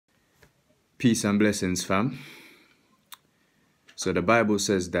Peace and blessings, fam. So the Bible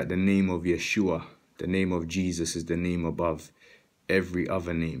says that the name of Yeshua, the name of Jesus, is the name above every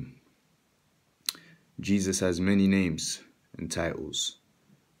other name. Jesus has many names and titles,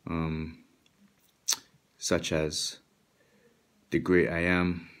 such as the Great I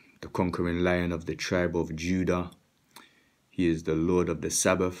Am, the Conquering Lion of the tribe of Judah. He is the Lord of the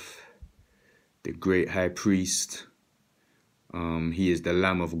Sabbath, the Great High Priest. He is the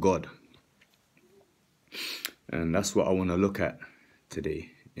Lamb of God. And that's what I want to look at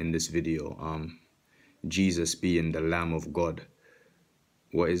today in this video. Jesus being the Lamb of God.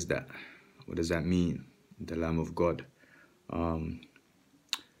 What is that? What does that mean? The Lamb of God.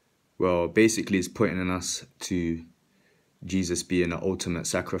 Well, basically it's pointing us to Jesus being the ultimate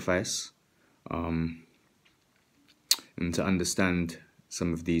sacrifice. And to understand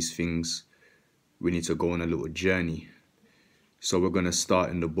some of these things, we need to go on a little journey. So we're going to start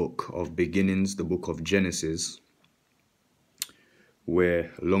in the book of beginnings, the book of Genesis,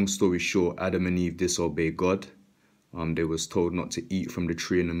 where, long story short, Adam and Eve disobeyed God. They was told not to eat from the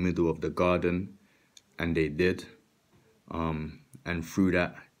tree in the middle of the garden, and they did. And through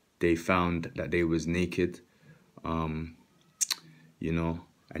that, they found that they was naked, and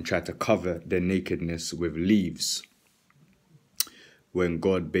tried to cover their nakedness with leaves. When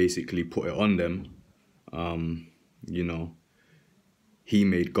God basically put it on them, He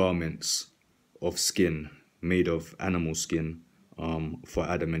made garments of skin, made of animal skin, for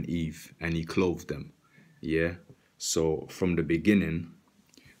Adam and Eve, and He clothed them. Yeah. So from the beginning,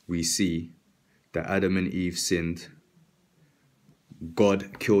 we see that Adam and Eve sinned.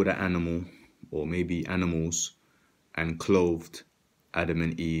 God killed an animal, or maybe animals, and clothed Adam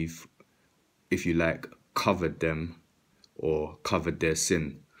and Eve, if you like, covered them, or covered their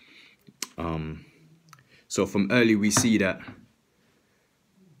sin. So from early we see that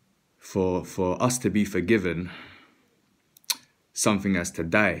for us to be forgiven, something has to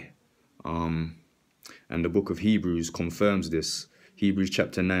die. And the book of Hebrews confirms this. Hebrews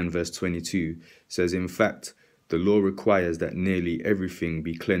chapter 9 verse 22 says, in fact, the law requires that nearly everything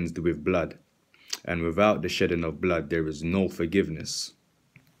be cleansed with blood, and without the shedding of blood there is no forgiveness.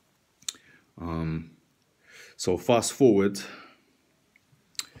 So fast forward,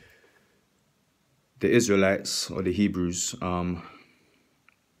 the Israelites, or the Hebrews,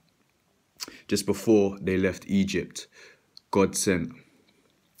 just before they left Egypt, God sent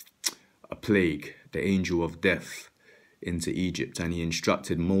a plague, the angel of death, into Egypt, and He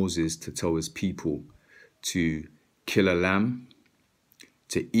instructed Moses to tell his people to kill a lamb,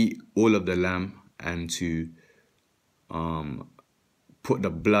 to eat all of the lamb, and to put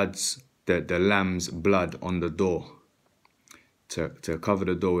the lamb's blood on the door, to cover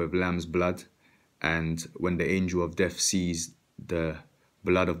the door with lamb's blood. And when the angel of death sees the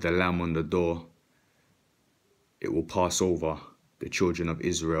blood of the lamb on the door, it will pass over the children of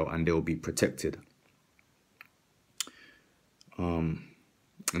Israel and they will be protected. And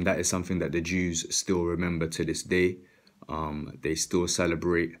that is something that the Jews still remember to this day. They still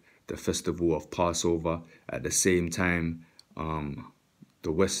celebrate the festival of Passover. At the same time,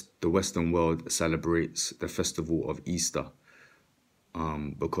 the Western world celebrates the festival of Easter,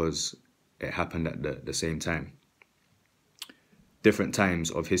 because it happened at the same time. Different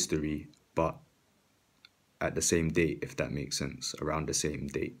times of history, but at the same date, if that makes sense. Around the same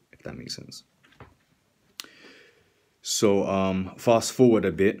date, if that makes sense. So fast forward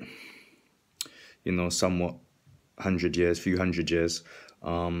a bit, somewhat few hundred years,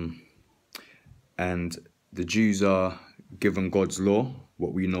 and the Jews are given God's law,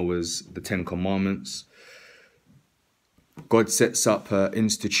 what we know as the 10 Commandments. God sets up an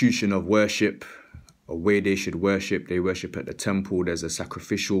institution of worship, a way they should worship. They worship at the temple. There's a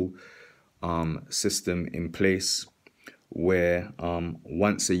sacrificial system in place where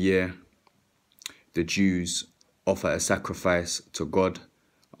once a year the Jews offer a sacrifice to God,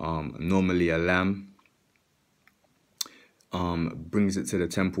 normally a lamb, brings it to the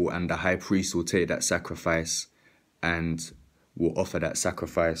temple, and the high priest will take that sacrifice and will offer that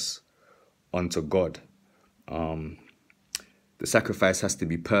sacrifice unto God. The sacrifice has to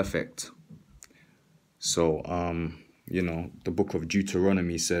be perfect. So, the book of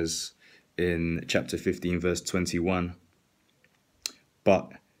Deuteronomy says in chapter 15, verse 21,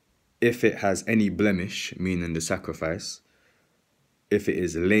 but if it has any blemish, meaning the sacrifice, if it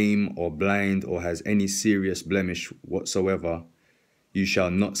is lame or blind or has any serious blemish whatsoever, you shall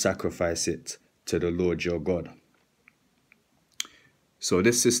not sacrifice it to the Lord your God. So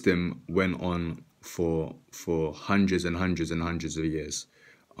this system went on for hundreds and hundreds and hundreds of years.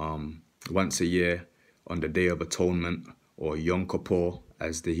 Once a year, on the Day of Atonement, or Yom Kippur,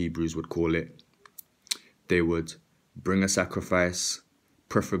 as the Hebrews would call it. They would bring a sacrifice,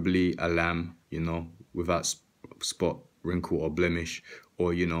 preferably a lamb, without spot, wrinkle or blemish,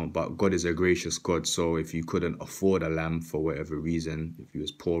 or, but God is a gracious God. So if you couldn't afford a lamb for whatever reason, if you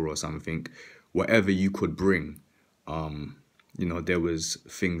was poor or something, whatever you could bring, there was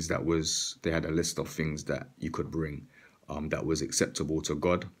things they had a list of things that you could bring that was acceptable to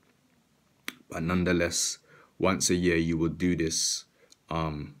God. But nonetheless, once a year you would do this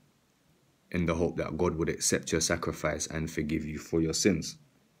in the hope that God would accept your sacrifice and forgive you for your sins.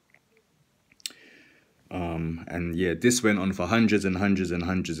 This went on for hundreds and hundreds and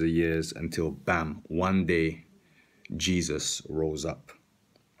hundreds of years until, bam, one day Jesus rose up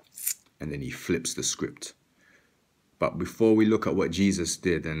and then he flips the script. But before we look at what Jesus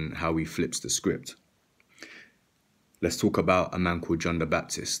did and how he flips the script, let's talk about a man called John the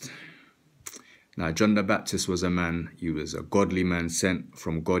Baptist. Now, John the Baptist was a man, he was a godly man sent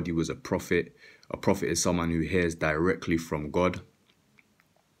from God. He was a prophet. A prophet is someone who hears directly from God.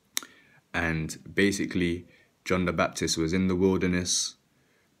 And basically, John the Baptist was in the wilderness,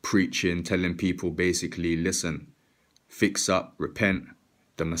 preaching, telling people basically, listen, fix up, repent,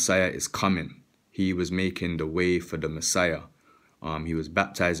 the Messiah is coming. He was making the way for the Messiah. He was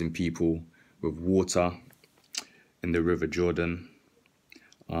baptizing people with water in the River Jordan.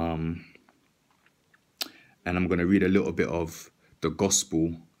 And I'm going to read a little bit of the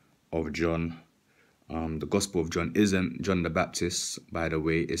Gospel of John. The Gospel of John isn't John the Baptist, by the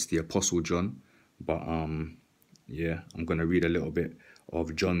way. It's the Apostle John. But I'm going to read a little bit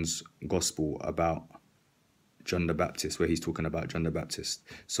of John's Gospel about John the Baptist, where he's talking about John the Baptist.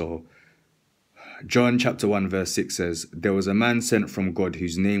 So John chapter 1 verse 6 says, "There was a man sent from God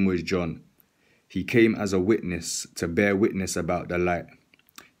whose name was John. He came as a witness to bear witness about the light,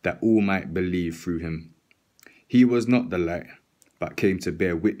 that all might believe through him. He was not the light, but came to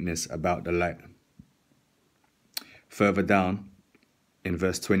bear witness about the light." Further down, in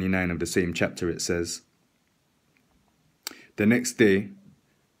verse 29 of the same chapter, it says, "The next day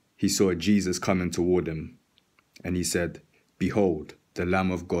he saw Jesus coming toward him, and he said, 'Behold, the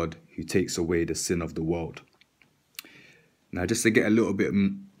Lamb of God who takes away the sin of the world.'" Now, just to get a little bit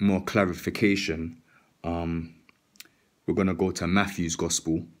more clarification, we're going to go to Matthew's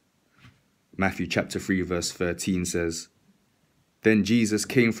Gospel. Matthew chapter 3 verse 13 says, "Then Jesus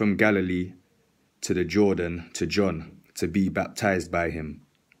came from Galilee to the Jordan to John to be baptized by him.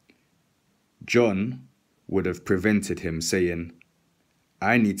 John would have prevented him, saying,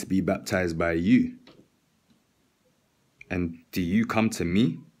 'I need to be baptized by you, and do you come to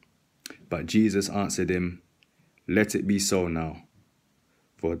me?' But Jesus answered him, 'Let it be so now,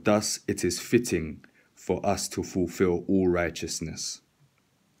 for thus it is fitting for us to fulfill all righteousness.'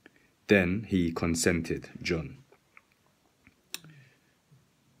 Then he consented, John.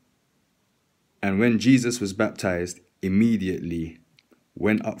 And when Jesus was baptized, immediately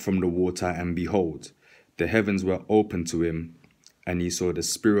went up from the water, and behold, the heavens were opened to him, and he saw the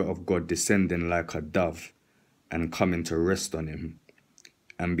Spirit of God descending like a dove and coming to rest on him.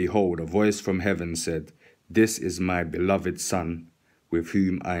 And behold, a voice from heaven said, 'This is my beloved Son, with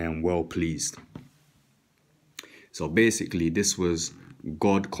whom I am well pleased.'" So basically, this was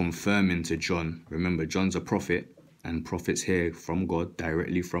God confirming to John. Remember, John's a prophet, and prophets hear from God,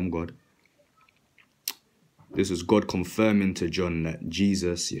 directly from God. This was God confirming to John that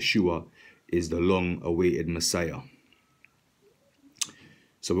Jesus, Yeshua, is the long-awaited Messiah.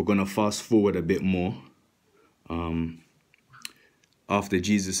 So we're going to fast forward a bit more. After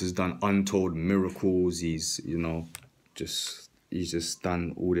Jesus has done untold miracles, he's just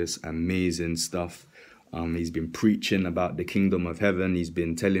done all this amazing stuff. He's been preaching about the kingdom of heaven. He's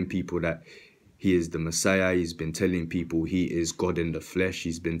been telling people that he is the Messiah. He's been telling people he is God in the flesh.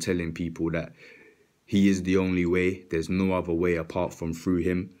 He's been telling people that he is the only way. There's no other way apart from through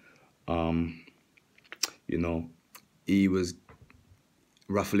him. He was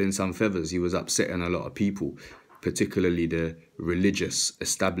ruffling some feathers. He was upsetting a lot of people, particularly the religious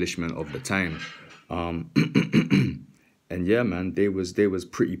establishment of the time. And yeah, man, they was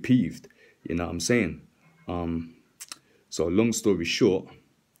pretty peeved. You know what I'm saying? So long story short,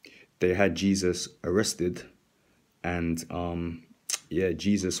 they had Jesus arrested, and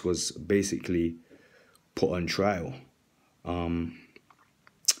Jesus was basically put on trial. And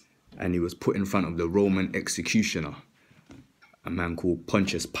he was put in front of the Roman executioner, a man called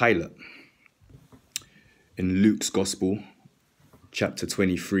Pontius Pilate. In Luke's Gospel, chapter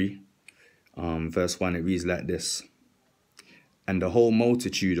 23, verse 1, it reads like this: "And the whole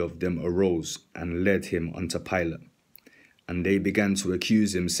multitude of them arose and led him unto Pilate. And they began to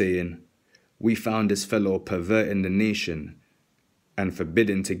accuse him, saying, 'We found this fellow perverting the nation and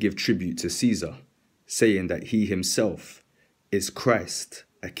forbidding to give tribute to Caesar, saying that he himself is Christ,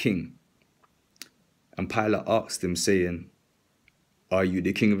 a king. And Pilate asked him, saying, "Are you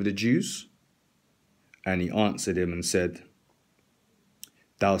the king of the Jews?" And he answered him and said,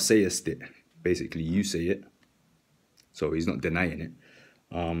 "Thou sayest it." Basically, you say it. So he's not denying it.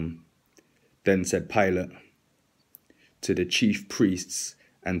 Then said Pilate to the chief priests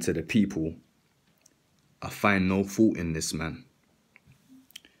and to the people, "I find no fault in this man."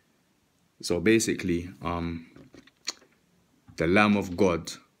 So basically, the Lamb of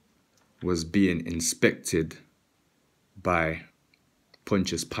God was being inspected by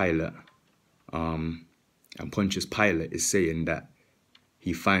Pontius Pilate. And Pontius Pilate is saying that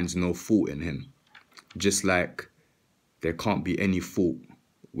he finds no fault in him. Just like there can't be any fault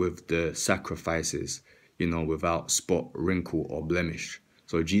with the sacrifices, without spot, wrinkle, or blemish.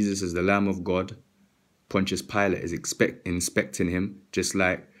 So Jesus is the Lamb of God. Pontius Pilate is inspecting him, just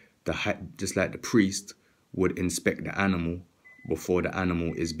like the priest would inspect the animal before the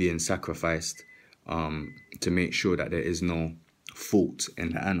animal is being sacrificed, to make sure that there is no fault in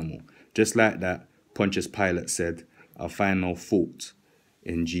the animal. Just like that, Pontius Pilate said, "I find no fault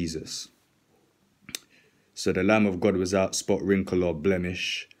in Jesus." So the Lamb of God was without spot, wrinkle, or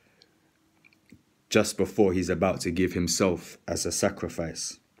blemish just before he's about to give himself as a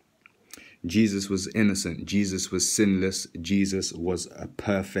sacrifice. Jesus was innocent. Jesus was sinless. Jesus was a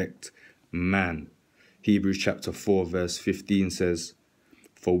perfect man. Hebrews chapter 4 verse 15 says,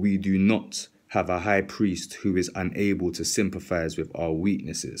 "For we do not have a high priest who is unable to sympathize with our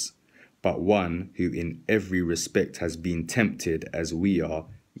weaknesses, but one who in every respect has been tempted as we are,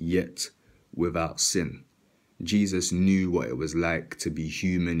 yet without sin." Jesus knew what it was like to be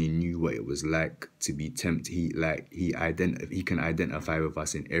human. He knew what it was like to be tempted. He can identify with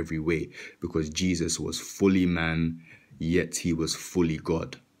us in every way, because Jesus was fully man, yet he was fully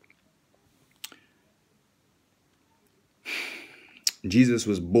God. Jesus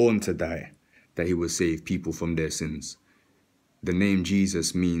was born to die, that he will save people from their sins. The name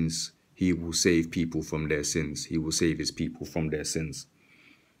Jesus means he will save people from their sins. He will save his people from their sins.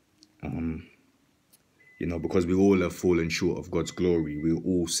 Because we all have fallen short of God's glory. We've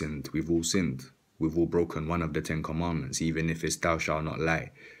all sinned. We've all broken one of the 10 commandments, even if it's "thou shalt not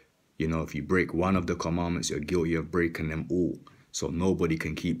lie." If you break one of the commandments, you're guilty of breaking them all. So nobody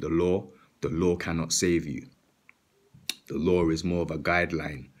can keep the law. The law cannot save you. The law is more of a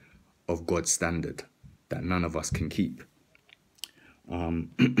guideline of God's standard that none of us can keep.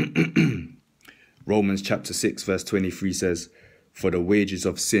 Romans chapter 6 verse 23 says, "For the wages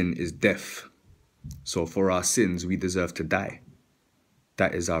of sin is death." So for our sins, we deserve to die.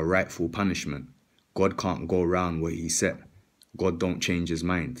 That is our rightful punishment. God can't go around what he said. God don't change his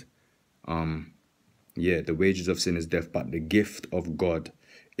mind. The wages of sin is death, but the gift of God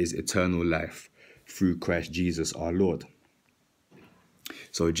is eternal life through Christ Jesus our Lord.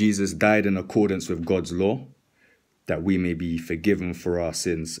 So Jesus died in accordance with God's law, that we may be forgiven for our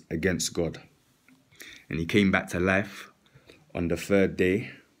sins against God. And he came back to life on the third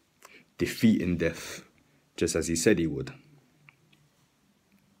day, defeating death, just as he said he would.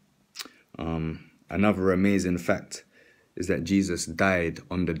 Another amazing fact is that Jesus died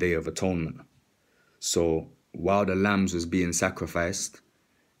on the Day of Atonement. So while the lambs was being sacrificed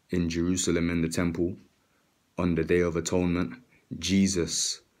in Jerusalem in the temple on the Day of Atonement,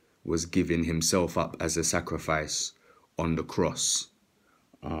 Jesus was giving himself up as a sacrifice on the cross.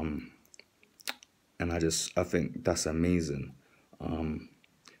 And I think that's amazing.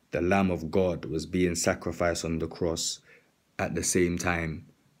 The Lamb of God was being sacrificed on the cross at the same time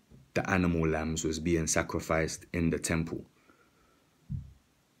the animal lambs was being sacrificed in the temple,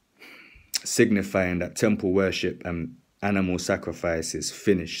 signifying that temple worship and animal sacrifice is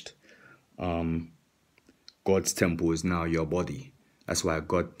finished. God's temple is now your body. That's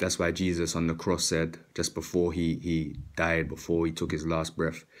why Jesus on the cross said, just before he died, before he took his last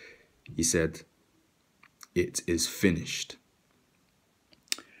breath, he said, "It is finished."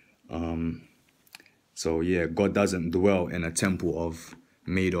 God doesn't dwell in a temple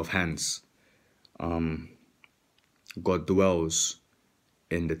made of hands. God dwells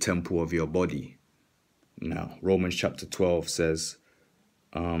in the temple of your body. Now, Romans chapter 12 says,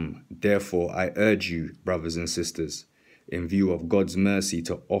 "Therefore I urge you, brothers and sisters, in view of God's mercy,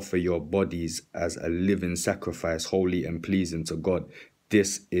 to offer your bodies as a living sacrifice, holy and pleasing to God.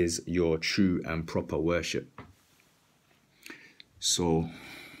 This is your true and proper worship." So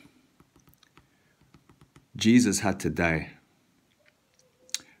Jesus had to die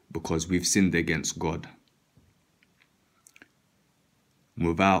because we've sinned against God.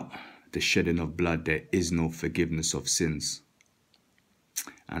 Without the shedding of blood, there is no forgiveness of sins.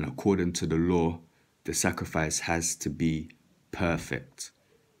 And according to the law, the sacrifice has to be perfect.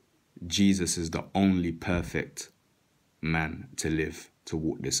 Jesus is the only perfect man to live, to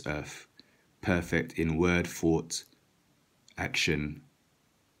walk this earth. Perfect in word, thought, action,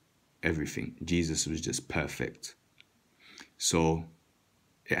 everything. Jesus was just perfect. So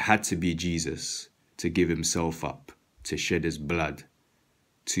it had to be Jesus to give himself up, to shed his blood,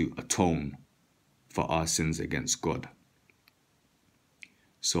 to atone for our sins against God.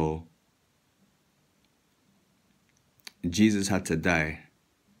 So Jesus had to die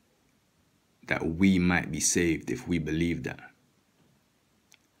that we might be saved if we believe that.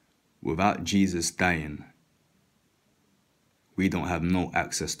 Without Jesus dying, we don't have no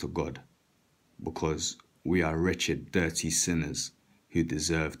access to God, because we are wretched, dirty sinners who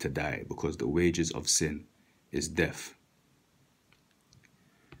deserve to die, because the wages of sin is death.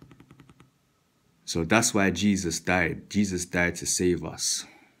 So that's why Jesus died. Jesus died to save us.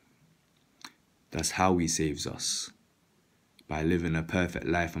 That's how he saves us. By living a perfect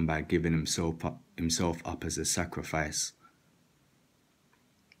life and by giving himself up as a sacrifice.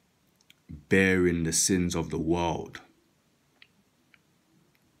 Bearing the sins of the world.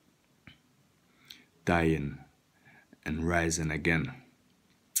 Dying and rising again.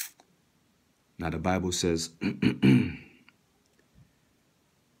 Now the Bible says,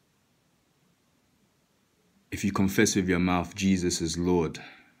 if you confess with your mouth Jesus is Lord,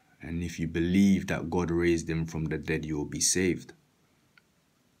 and if you believe that God raised him from the dead, you will be saved.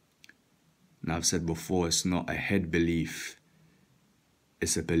 Now I've said before, it's not a head belief.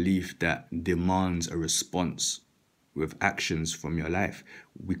 It's a belief that demands a response with actions from your life.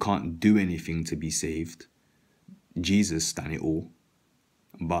 We can't do anything to be saved. Jesus done it all.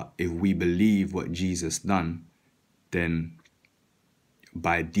 But if we believe what Jesus done, then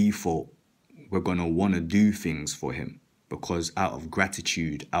by default, we're going to want to do things for him, because out of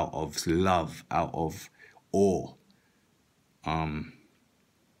gratitude, out of love, out of awe.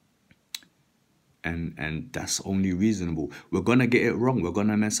 And that's only reasonable. We're going to get it wrong. We're going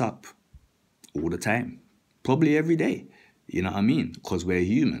to mess up all the time. Probably every day. You know what I mean? Because we're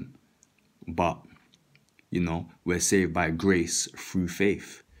human. But, you know, we're saved by grace through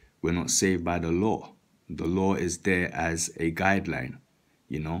faith. We're not saved by the law. The law is there as a guideline,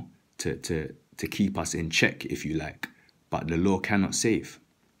 you know, to keep us in check, if you like. But the law cannot save.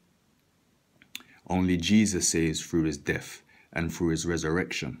 Only Jesus saves through his death and through his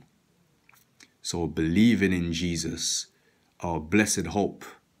resurrection. So believing in Jesus, our blessed hope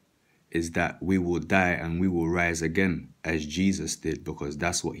is that we will die and we will rise again as Jesus did, because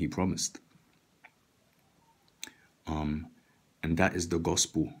that's what he promised. And that is the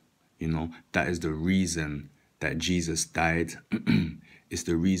gospel, you know, that is the reason that Jesus died. It's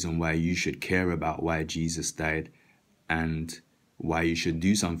the reason why you should care about why Jesus died and why you should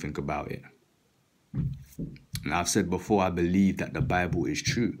do something about it. And I've said before, I believe that the Bible is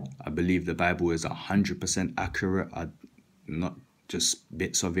true. I believe the Bible is 100% accurate. Not just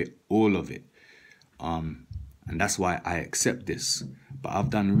bits of it, all of it. And that's why I accept this. But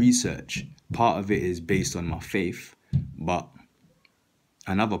I've done research. Part of it is based on my faith, but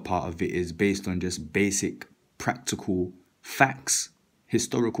another part of it is based on just basic practical facts,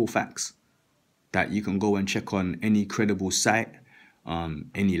 historical facts that you can go and check on any credible site,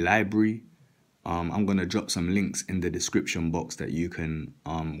 any library. I'm going to drop some links in the description box that you can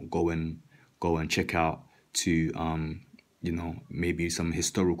go and check out to, you know, maybe some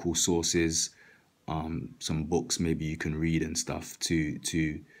historical sources, some books maybe you can read and stuff to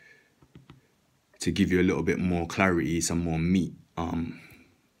give you a little bit more clarity, some more meat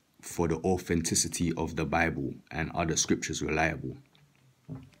for the authenticity of the Bible and are the scriptures reliable.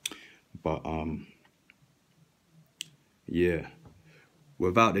 But yeah.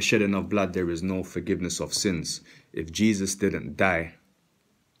 Without the shedding of blood, there is no forgiveness of sins. If Jesus didn't die,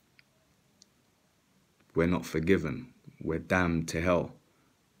 we're not forgiven. We're damned to hell.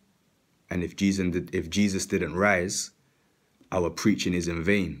 And if Jesus didn't rise, our preaching is in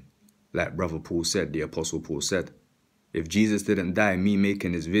vain. Like Brother Paul said, the Apostle Paul said. If Jesus didn't die, me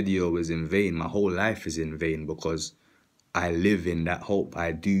making this video is in vain. My whole life is in vain, because I live in that hope.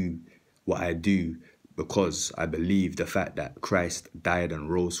 I do what I do because I believe the fact that Christ died and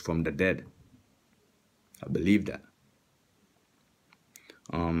rose from the dead. I believe that.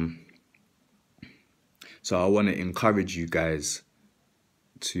 So I want to encourage you guys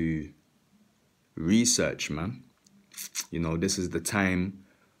to research, man. You know, this is the time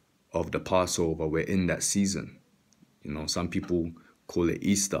of the Passover. We're in that season. You know, some people call it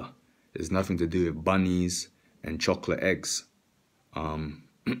Easter. It's nothing to do with bunnies and chocolate eggs.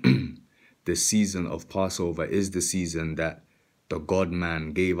 The season of Passover is the season that the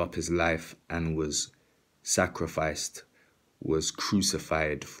God-man gave up his life and was sacrificed, was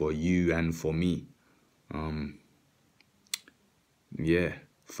crucified for you and for me. Yeah,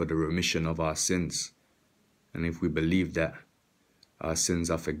 for the remission of our sins. And if we believe that, our sins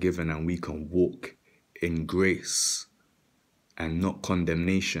are forgiven and we can walk in grace and not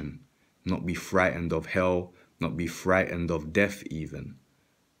condemnation, not be frightened of hell, not be frightened of death even.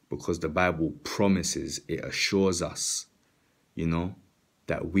 Because the Bible promises, it assures us, you know,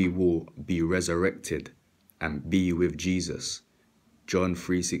 that we will be resurrected and be with Jesus. John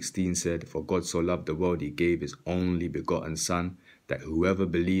 3:16 said, "For God so loved the world, he gave his only begotten Son, that whoever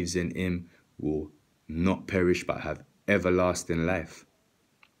believes in him will not perish but have everlasting life."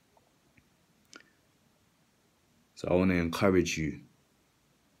 So I want to encourage you.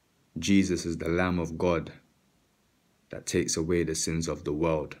 Jesus is the Lamb of God that takes away the sins of the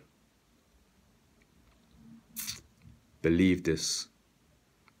world. Believe this.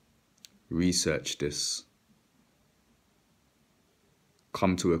 Research this.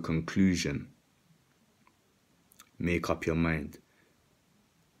 Come to a conclusion. Make up your mind.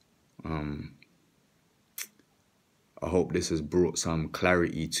 I hope this has brought some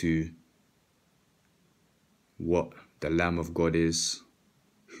clarity to what the Lamb of God is,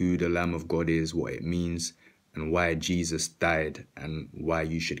 who the Lamb of God is, what it means, and why Jesus died, and why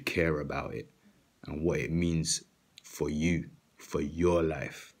you should care about it, and what it means for you, for your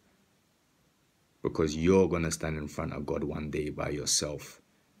life. Because you're going to stand in front of God one day by yourself,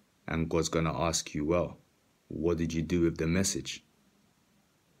 and God's going to ask you, well, what did you do with the message?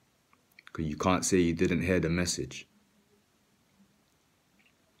 Because you can't say you didn't hear the message.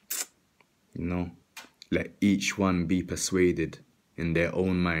 You know, let each one be persuaded in their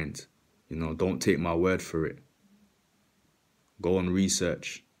own mind. You know, don't take my word for it. Go and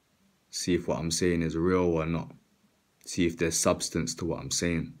research. See if what I'm saying is real or not. See if there's substance to what I'm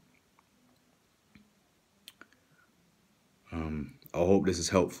saying. I hope this is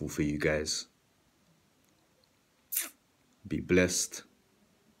helpful for you guys. Be blessed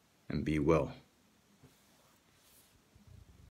and be well.